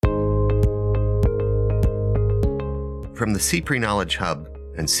From the CPRE Knowledge Hub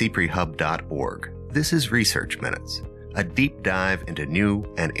and cprehub.org, this is Research Minutes, a deep dive into new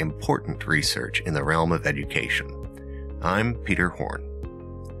and important research in the realm of education. I'm Peter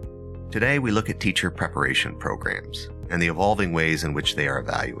Horn. Today we look at teacher preparation programs and the evolving ways in which they are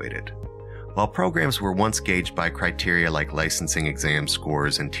evaluated. While programs were once gauged by criteria like licensing exam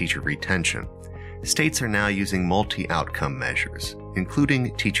scores and teacher retention, states are now using multi-outcome measures,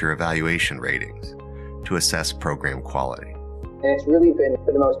 including teacher evaluation ratings, to assess program quality. And it's really been,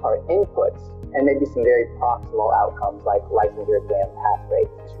 for the most part, inputs and maybe some very proximal outcomes like licensure exam pass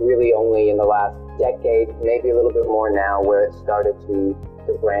rates. It's really only in the last decade, maybe a little bit more now, where it started to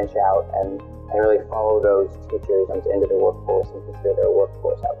branch out and really follow those teachers into the workforce and consider their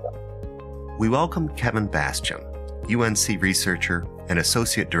workforce outcomes. We welcome Kevin Bastian, UNC researcher and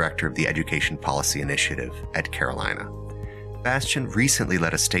Associate Director of the Education Policy Initiative at Carolina. Bastian recently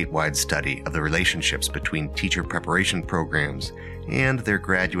led a statewide study of the relationships between teacher preparation programs and their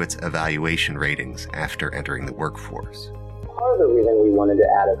graduates' evaluation ratings after entering the workforce. Part of the reason we wanted to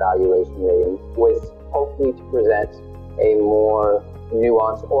add evaluation ratings was hopefully to present a more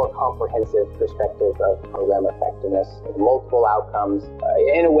nuanced or comprehensive perspective of program effectiveness, multiple outcomes.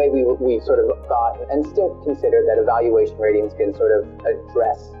 In a way, we sort of thought and still consider that evaluation ratings can sort of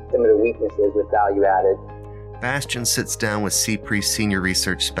address some of the weaknesses with value added. Bastian sits down with CPRE Senior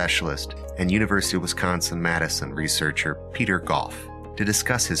Research Specialist and University of Wisconsin-Madison researcher Peter Goff to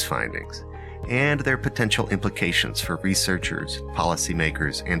discuss his findings and their potential implications for researchers,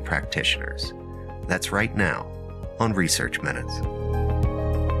 policymakers, and practitioners. That's right now on Research Minutes.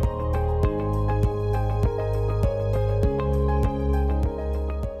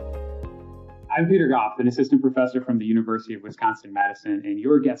 I'm Peter Goff, an assistant professor from the University of Wisconsin-Madison and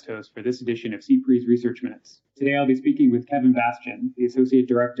your guest host for this edition of CPRE's Research Minutes. Today I'll be speaking with Kevin Bastian, the Associate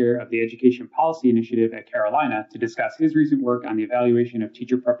Director of the Education Policy Initiative at Carolina, to discuss his recent work on the evaluation of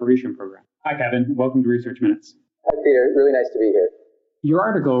teacher preparation programs. Hi, Kevin. Welcome to Research Minutes. Hi, Peter. Really nice to be here. Your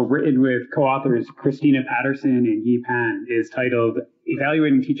article, written with co-authors Christina Patterson and Yi Pan, is titled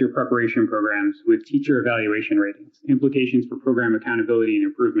Evaluating Teacher Preparation Programs with Teacher Evaluation Ratings, Implications for Program Accountability and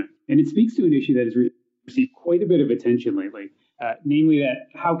Improvement. And it speaks to an issue that has received quite a bit of attention lately, namely that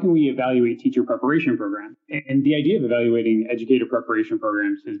how can we evaluate teacher preparation programs? And the idea of evaluating educator preparation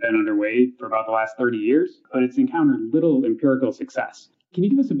programs has been underway for about the last 30 years, but it's encountered little empirical success. Can you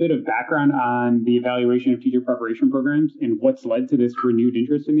give us a bit of background on the evaluation of teacher preparation programs and what's led to this renewed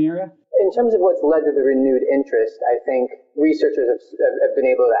interest in the area? In terms of what's led to the renewed interest, I think researchers have been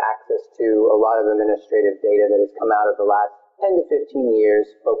able to access to a lot of administrative data that has come out of the last 10 to 15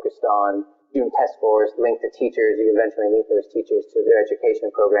 years focused on student test scores linked to teachers. You eventually link those teachers to their education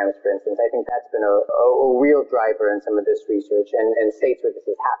programs, for instance. I think that's been a real driver in some of this research. And states where this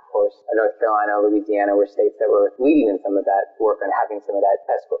is half course, North Carolina, Louisiana, were states that were leading in some of that work and having some of that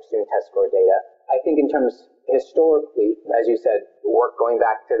student test score data. I think in terms historically, as you said, work going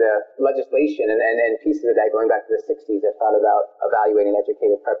back to the legislation and pieces of that going back to the 60s that thought about evaluating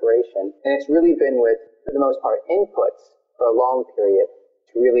educator preparation. And it's really been with, for the most part, inputs for a long period.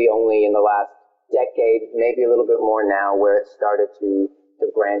 Really only in the last decade, maybe a little bit more now, where it started to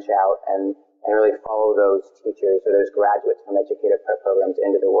branch out and really follow those teachers or those graduates from educator prep programs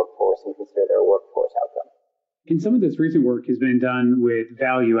into the workforce and consider their workforce outcome. And some of this recent work has been done with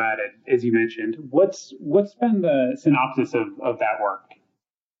value added, as you mentioned. What's been the synopsis of that work?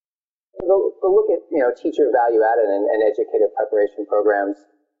 The look at teacher value added and educator preparation programs.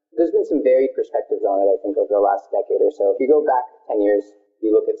 There's been some varied perspectives on it, I think, over the last decade or so. If you go back 10 years, you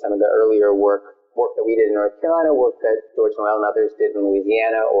look at some of the earlier work that we did in North Carolina, work that George Noel and others did in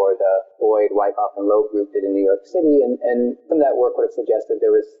Louisiana, or the Boyd, Wyckoff, and Loeb group did in New York City, and some of that work would have suggested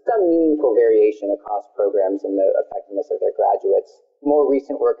there was some meaningful variation across programs in the effectiveness of their graduates. More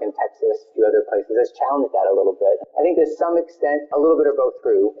recent work in Texas, a few other places, has challenged that a little bit. I think to some extent, a little bit are both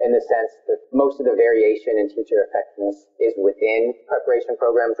true, in the sense that most of the variation in teacher effectiveness is within preparation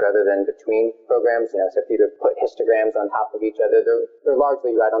programs rather than between programs. So if you were to put histograms on top of each other, they're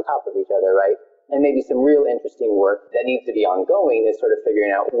largely right on top of each other, right? And maybe some real interesting work that needs to be ongoing is sort of figuring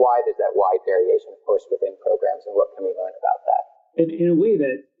out why there's that wide variation, of course, within programs, and what can we learn about that. In a way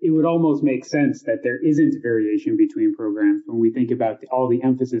that it would almost make sense that there isn't variation between programs when we think about all the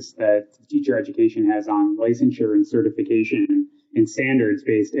emphasis that teacher education has on licensure and certification and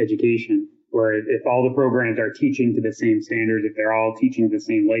standards-based education, where if all the programs are teaching to the same standards, if they're all teaching the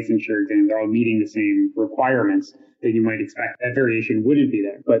same licensure exam, they're all meeting the same requirements, that you might expect that variation wouldn't be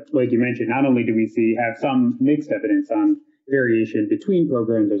there. But like you mentioned, not only do we have some mixed evidence on variation between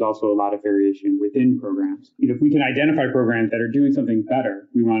programs, there's also a lot of variation within programs. If we can identify programs that are doing something better,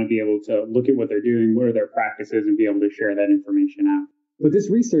 we want to be able to look at what they're doing, what are their practices, and be able to share that information out. But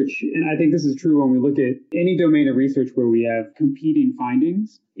this research, and I think this is true when we look at any domain of research where we have competing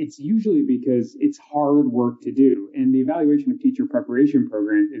findings, it's usually because it's hard work to do. And the evaluation of teacher preparation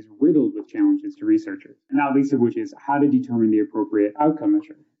programs is riddled with challenges to researchers, not least of which is how to determine the appropriate outcome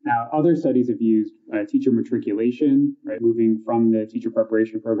measure. Now, other studies have used teacher matriculation, right, moving from the teacher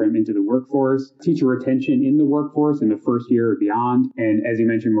preparation program into the workforce, teacher retention in the workforce in the first year or beyond, and as you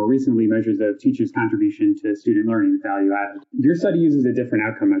mentioned more recently, measures of teachers' contribution to student learning value added. Your study uses a different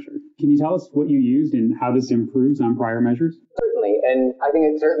outcome measure. Can you tell us what you used and how this improves on prior measures? Certainly, and I think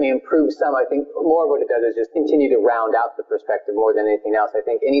it certainly improves some. I think more what it does is just continue to round out the perspective more than anything else. I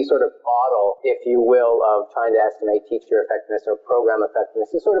think any sort of model, if you will, of trying to estimate teacher effectiveness or program effectiveness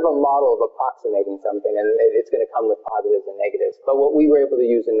is sort of a model of approximating something, and it's going to come with positives and negatives. But what we were able to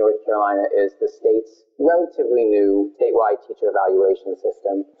use in North Carolina is the state's relatively new statewide teacher evaluation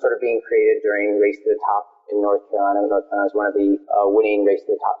system, sort of being created during Race to the Top in North Carolina. North Carolina is one of the winning Race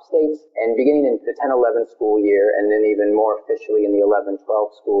to the Top states. And beginning in the 10-11 school year, and then even more officially in the 11-12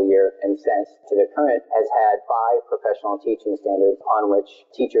 school year, and since to the current, has had 5 professional teaching standards on which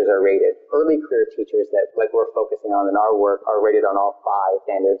teachers are rated. Early career teachers that, like we're focusing on in our work, are rated on all 5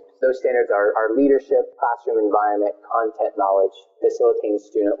 standards. Those standards are leadership, classroom environment, content knowledge, facilitating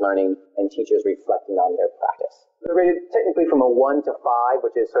student learning, and teachers reflecting on their practice. They're rated technically from a 1 to 5,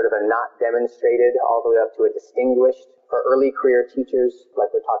 which is sort of a not demonstrated, all the way up to a distinguished. For early career teachers,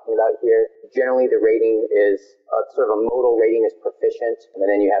 like we're talking about here, generally the rating is sort of a modal rating is proficient, and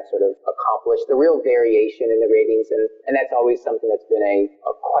then you have sort of accomplished. The real variation in the ratings, and that's always something that's been a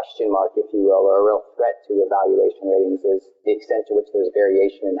question mark, if you will, or a real threat to evaluation ratings, is the extent to which there's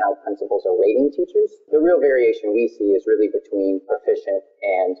variation in how principals are rating teachers. The real variation we see is really between proficient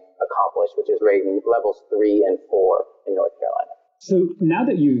and accomplished, which is rating levels 3 and 4 in North Carolina. So now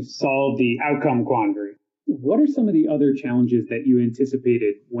that you've solved the outcome quandary, what are some of the other challenges that you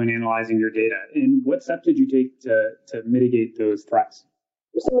anticipated when analyzing your data, and what steps did you take to mitigate those threats?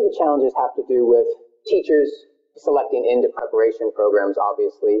 Some of the challenges have to do with teachers selecting into preparation programs,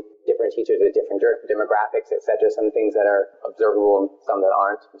 obviously, different teachers with different demographics, etc., some things that are observable and some that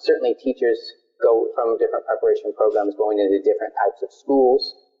aren't. Certainly teachers go from different preparation programs going into different types of schools,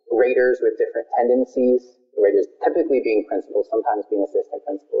 raters with different tendencies, raters typically being principals, sometimes being assistant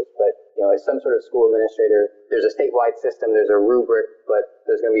principals, but as some sort of school administrator, there's a statewide system, there's a rubric, but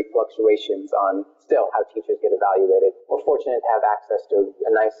there's going to be fluctuations on still how teachers get evaluated. We're fortunate to have access to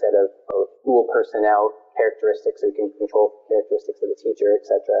a nice set of school personnel characteristics, so we can control characteristics of the teacher,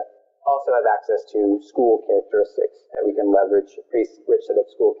 etc. Also have access to school characteristics that we can leverage, a pretty rich set of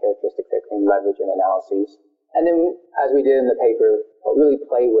school characteristics that we can leverage in analyses. And then, as we did in the paper, we'll really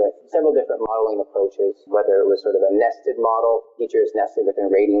play with several different modeling approaches, whether it was sort of a nested model, teachers nested within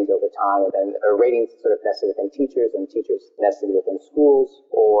ratings over time, or ratings sort of nested within teachers and teachers nested within schools,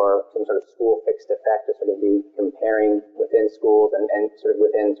 or some sort of school fixed effect to sort of be comparing within schools and sort of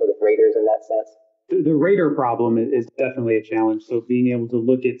within sort of raters in that sense. The rater problem is definitely a challenge. So being able to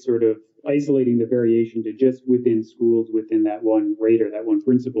look at sort of isolating the variation to just within schools, within that one rater, that one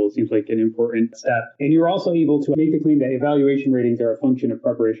principal, seems like an important step. And you're also able to make the claim that evaluation ratings are a function of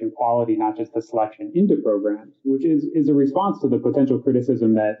preparation quality, not just the selection into programs, which is a response to the potential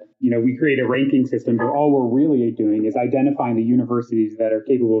criticism that, we create a ranking system, but all we're really doing is identifying the universities that are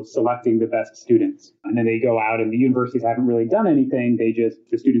capable of selecting the best students. And then they go out and the universities haven't really done anything.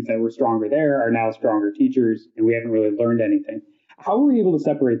 The students that were stronger there are now stronger teachers, and we haven't really learned anything. How were we able to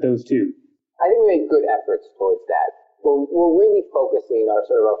separate those two? I think we made good efforts towards that. We're really focusing our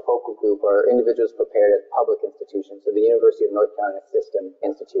focal group, our individuals prepared at public institutions, so the University of North Carolina system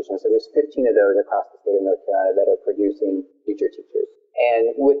institutions. So there's 15 of those across the state of North Carolina that are producing future teachers.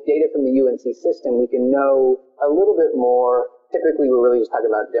 And with data from the UNC system, we can know a little bit more. Typically, we're really just talking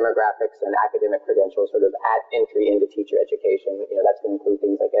about demographics and academic credentials sort of at entry into teacher education. That's going to include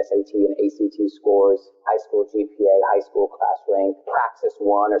things like SAT and ACT scores, high school GPA, high school class rank, Praxis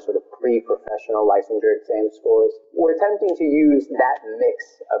 1 or sort of pre-professional licensure exam scores. We're attempting to use that mix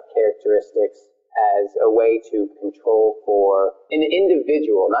of characteristics as a way to control for an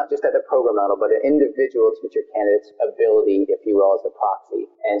individual, not just at the program level, but an individual teacher candidate's ability, if you will, as a proxy.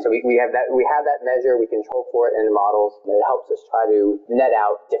 And so we have that measure, we control for it in the models, and it helps us try to net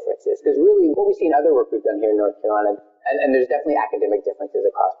out differences. Because really, what we see in other work we've done here in North Carolina, and there's definitely academic differences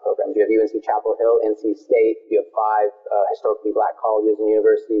across programs. You have UNC Chapel Hill, NC State, you have 5 historically black colleges and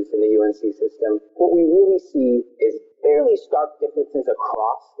universities in the UNC system. What we really see is fairly stark differences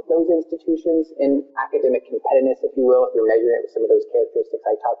across those institutions in academic competitiveness, if you will, if you're measuring it with some of those characteristics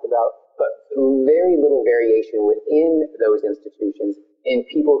I talked about, but very little variation within those institutions in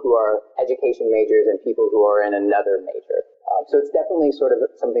people who are education majors and people who are in another major. So it's definitely sort of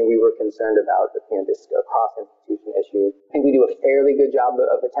something we were concerned about, this cross-institution issue. I think we do a fairly good job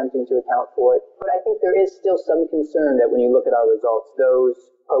of attempting to account for it, but I think there is still some concern that when you look at our results, those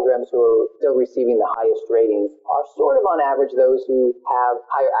programs who are still receiving the highest ratings are sort of on average those who have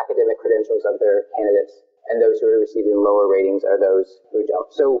higher academic credentials of their candidates, and those who are receiving lower ratings are those who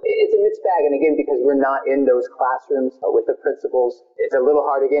don't. So it's a mixed bag, and again, because we're not in those classrooms with the principals, it's a little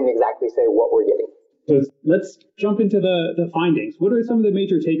hard again to exactly say what we're getting. So let's jump into the findings. What are some of the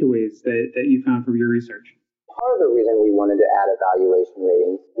major takeaways that you found from your research? Part of the reason we wanted to add evaluation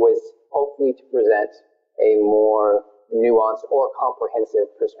ratings was hopefully to present a more nuanced or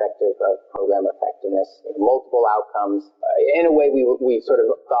comprehensive perspective of program effectiveness, multiple outcomes. In a way, we sort of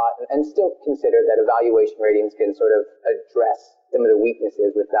thought and still consider that evaluation ratings can sort of address some of the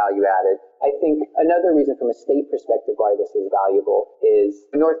weaknesses with value added. I think another reason from a state perspective why this is valuable is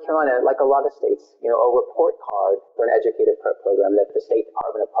North Carolina, like a lot of states, a report card for an educative prep program that the State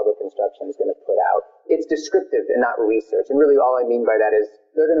Department of Public Instruction is going to put out. It's descriptive and not research. And really all I mean by that is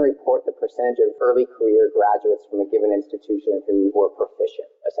they're going to report the percentage of early career graduates from a given institution who were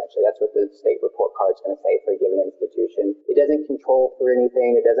proficient, essentially. That's what the state report card is going to say for a given institution. It doesn't control for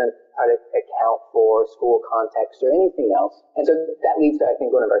anything. It doesn't try to account for school context or anything else. And so that leads to, I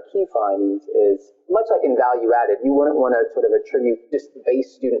think, one of our key findings is, much like in value added, you wouldn't want to sort of attribute just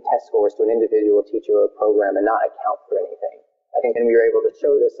base student test scores to an individual teacher or program and not account for anything. I think, and we were able to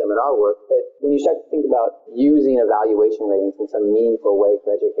show this in our work, that when you start to think about using evaluation ratings in some meaningful way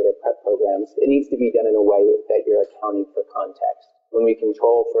for educative prep programs, it needs to be done in a way that you're accounting for context. When we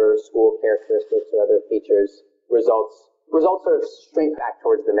control for school characteristics or other features, results sort of shrink back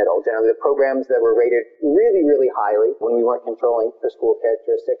towards the middle. Generally, the programs that were rated really, really highly when we weren't controlling for school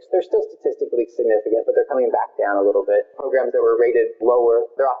characteristics, they're still statistically significant, but they're coming back down a little bit. Programs that were rated lower,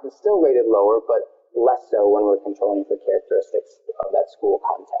 they're often still rated lower, but less so when we're controlling for characteristics of that school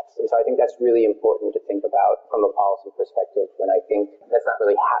context. And so I think that's really important to think about from a policy perspective, when I think that's not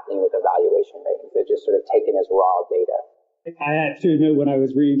really happening with evaluation ratings. They're just sort of taken as raw data. I have to admit, when I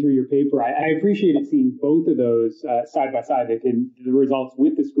was reading through your paper, I appreciated seeing both of those side by side, the results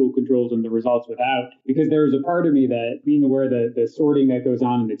with the school controls and the results without, because there was a part of me that, being aware that the sorting that goes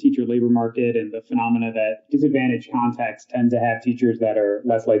on in the teacher labor market and the phenomena that disadvantaged contexts tend to have teachers that are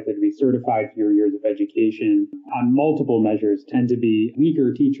less likely to be certified, fewer years of education, on multiple measures tend to be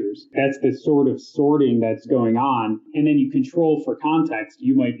weaker teachers. That's the sort of sorting that's going on. And then you control for context,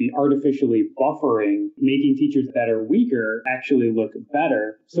 you might be artificially buffering, making teachers that are weaker actually look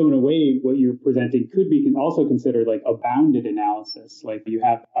better. So in a way, what you're presenting could be also considered like a bounded analysis. Like you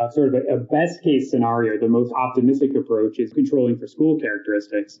have a sort of a best case scenario. The most optimistic approach is controlling for school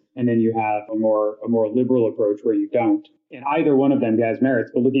characteristics. And then you have a more liberal approach where you don't. And either one of them has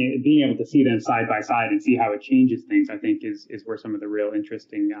merits, but looking at being able to see them side by side and see how it changes things, I think is where some of the real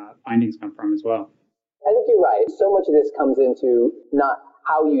interesting findings come from as well. I think you're right. So much of this comes into not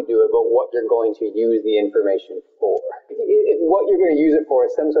how you do it, but what you're going to use the information for. If what you're going to use it for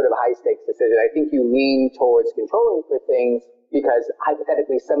is some sort of high-stakes decision, I think you lean towards controlling for things because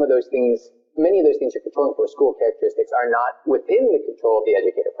hypothetically many of those things you're controlling for, school characteristics, are not within the control of the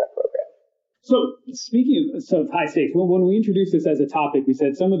educator prep program. So speaking of high stakes, when we introduced this as a topic, we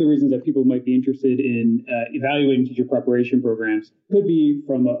said some of the reasons that people might be interested in evaluating teacher preparation programs could be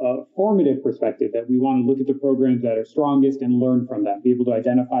from a formative perspective, that we want to look at the programs that are strongest and learn from them, be able to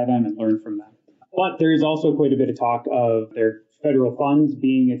identify them and learn from them. But there is also quite a bit of talk of their federal funds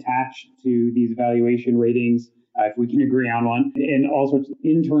being attached to these evaluation ratings, if we can agree on one, and all sorts of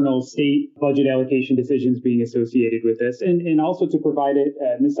internal state budget allocation decisions being associated with this, and also to provide it,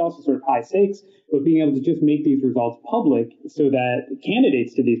 and this is also sort of high stakes, but being able to just make these results public so that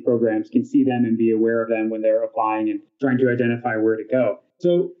candidates to these programs can see them and be aware of them when they're applying and trying to identify where to go.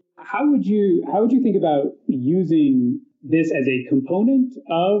 So how would you think about using this as a component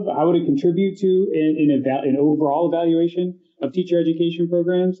of, how would it contribute to an overall evaluation of teacher education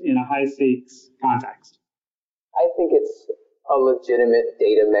programs in a high stakes context? I think it's a legitimate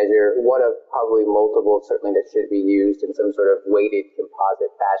data measure, one of probably multiple, certainly, that should be used in some sort of weighted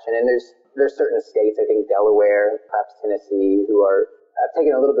composite fashion. And there's certain states, I think Delaware, perhaps Tennessee, who are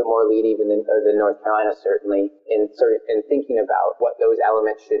taking a little bit more lead even than North Carolina, certainly, in thinking about what those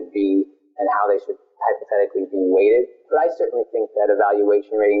elements should be and how they should hypothetically be weighted. But I certainly think that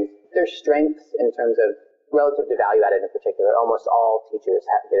evaluation ratings, their strengths in terms of relative to value added in particular, almost all teachers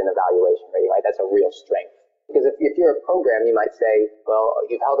have to get an evaluation rating, right? That's a real strength. Because if you're a program, you might say, well,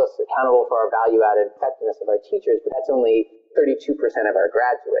 you've held us accountable for our value-added effectiveness of our teachers, but that's only 32% of our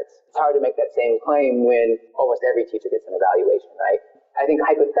graduates. It's hard to make that same claim when almost every teacher gets an evaluation, right? I think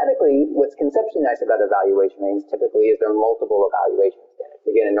hypothetically, what's conceptually nice about evaluation ratings typically is there are multiple evaluation standards.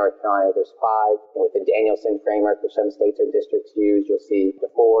 Again, in North Carolina, there's 5. With the Danielson framework, which some states or districts use, you'll see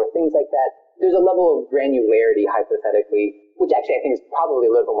the 4, things like that. There's a level of granularity, hypothetically, which actually I think is probably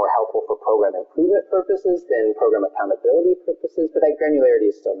a little bit more helpful for program improvement purposes than program accountability purposes, but that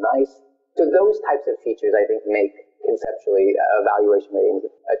granularity is still nice. So those types of features, I think, make conceptually evaluation ratings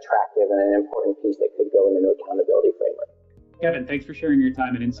attractive and an important piece that could go in an accountability framework. Kevin, thanks for sharing your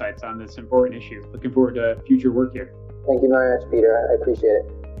time and insights on this important issue. Looking forward to future work here. Thank you very much, Peter. I appreciate it.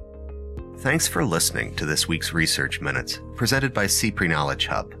 Thanks for listening to this week's Research Minutes, presented by CPRE Knowledge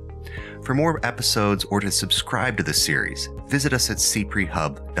Hub. For more episodes or to subscribe to the series, visit us at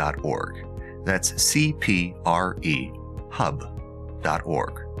cprehub.org. That's CPRE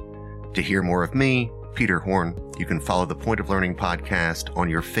hub.org. To hear more of me, Peter Horn, you can follow the Point of Learning podcast on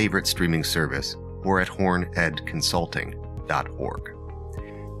your favorite streaming service or at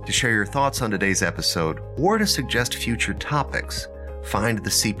hornedconsulting.org. To share your thoughts on today's episode or to suggest future topics, find the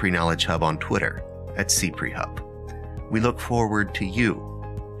CPRE Knowledge Hub on Twitter at CPRE Hub. We look forward to you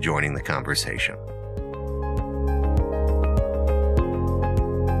joining the conversation.